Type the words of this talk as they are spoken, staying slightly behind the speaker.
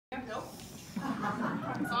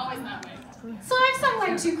It's always that way. So I've sung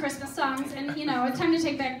like 2 Christmas songs, and you know, it's time to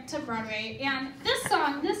take that to Broadway. And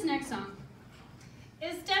this next song,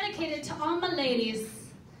 is dedicated to all my ladies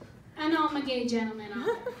and all my gay gentlemen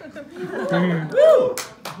out there.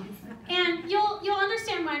 And you'll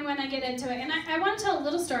understand mine when I get into it. And I want to tell a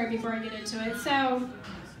little story before I get into it. So,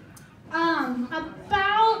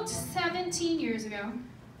 about 17 years ago,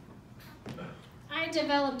 I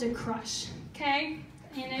developed a crush. Okay.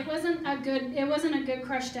 And it wasn't a good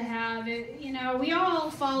crush to have. You know, we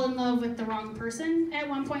all fall in love with the wrong person at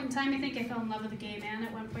one point in time. I think I fell in love with a gay man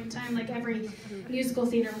at one point in time, like every musical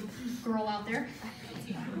theater girl out there.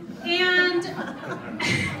 And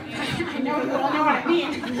I know you all know what I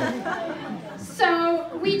mean.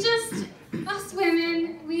 So us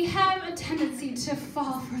women, we have a tendency to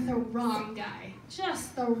fall for the wrong guy.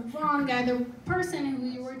 Just the wrong guy, the person who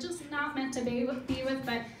we were just not meant to be with,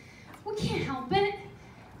 but we can't help it.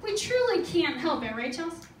 We truly can't help it, right,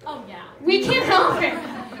 Chelsea? Oh, yeah. We can't help it.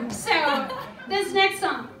 So, this next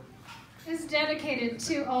song is dedicated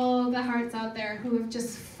to all the hearts out there who have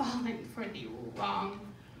just fallen for the wrong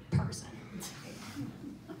person.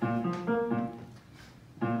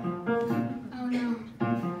 Oh, no.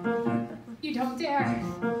 You don't dare.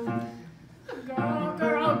 Girl,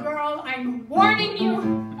 girl, girl, I'm warning you.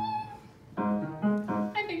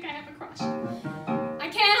 I think I have a crush. I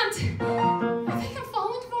can't.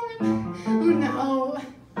 Oh no.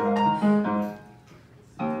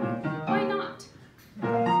 Why not?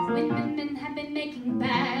 Women have been making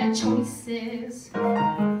bad choices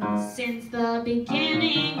since the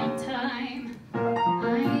beginning of time.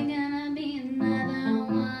 I'm gonna be another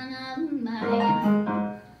one of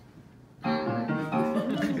mine.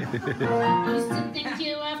 Used to think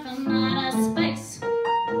you were from outer space.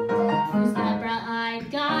 Who's that bright-eyed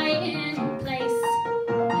guy in place?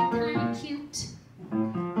 You're kinda cute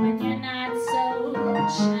when you're not so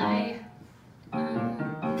shy. But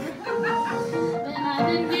I've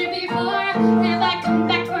been here before. Have I come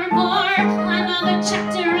back for more? Another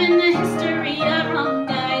chapter in the history of wrong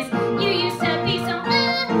guys. You used to be so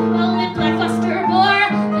oh, with lackluster more.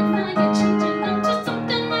 But now you're changing into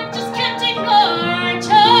something I just can't ignore.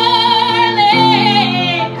 Charlie,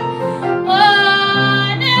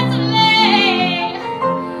 honestly,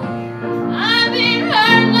 I've been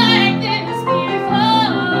hurt like this before.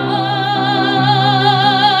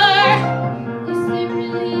 Is there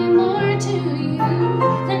really more to you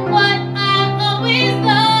than what I always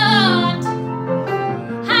thought?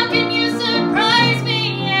 How can you surprise me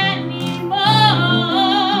anymore?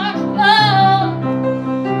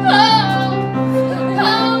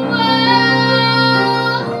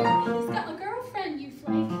 He's got a girlfriend, you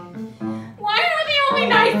flake. Why are the only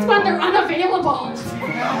nights when they're unavailable?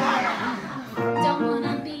 Don't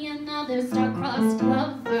wanna be another star-crossed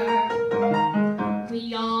lover. We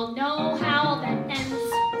all know how that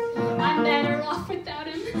ends. I'm better off without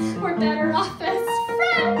him. We're better off as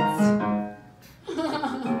friends.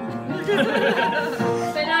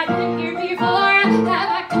 But I've been here before.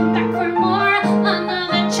 Have I come back for more?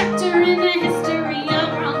 Another chapter in the history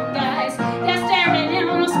of wrong guys. Yeah, staring in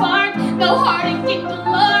on a spark. No heart and king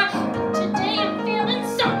galore. But today I'm feeling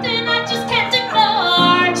something I just can't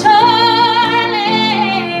ignore. Charlie,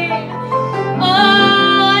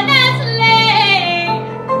 honestly,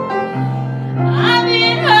 I've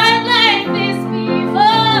been hurt like this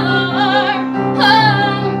before.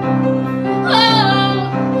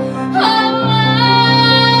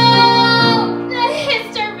 The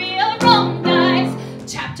history of wrong guys.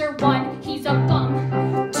 Chapter 1, he's a bum.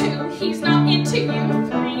 2, he's not into you.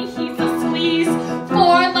 3, he's a sleaze. 4,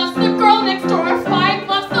 loves the girl next door. 5,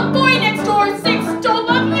 loves the boy next door. 6, don't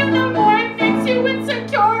love you no more. Makes you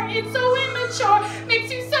insecure. It's so immature. Makes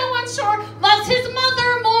you so unsure. Loves his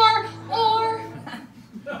mother more. Or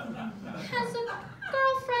has a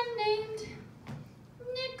girlfriend named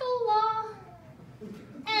Nicola.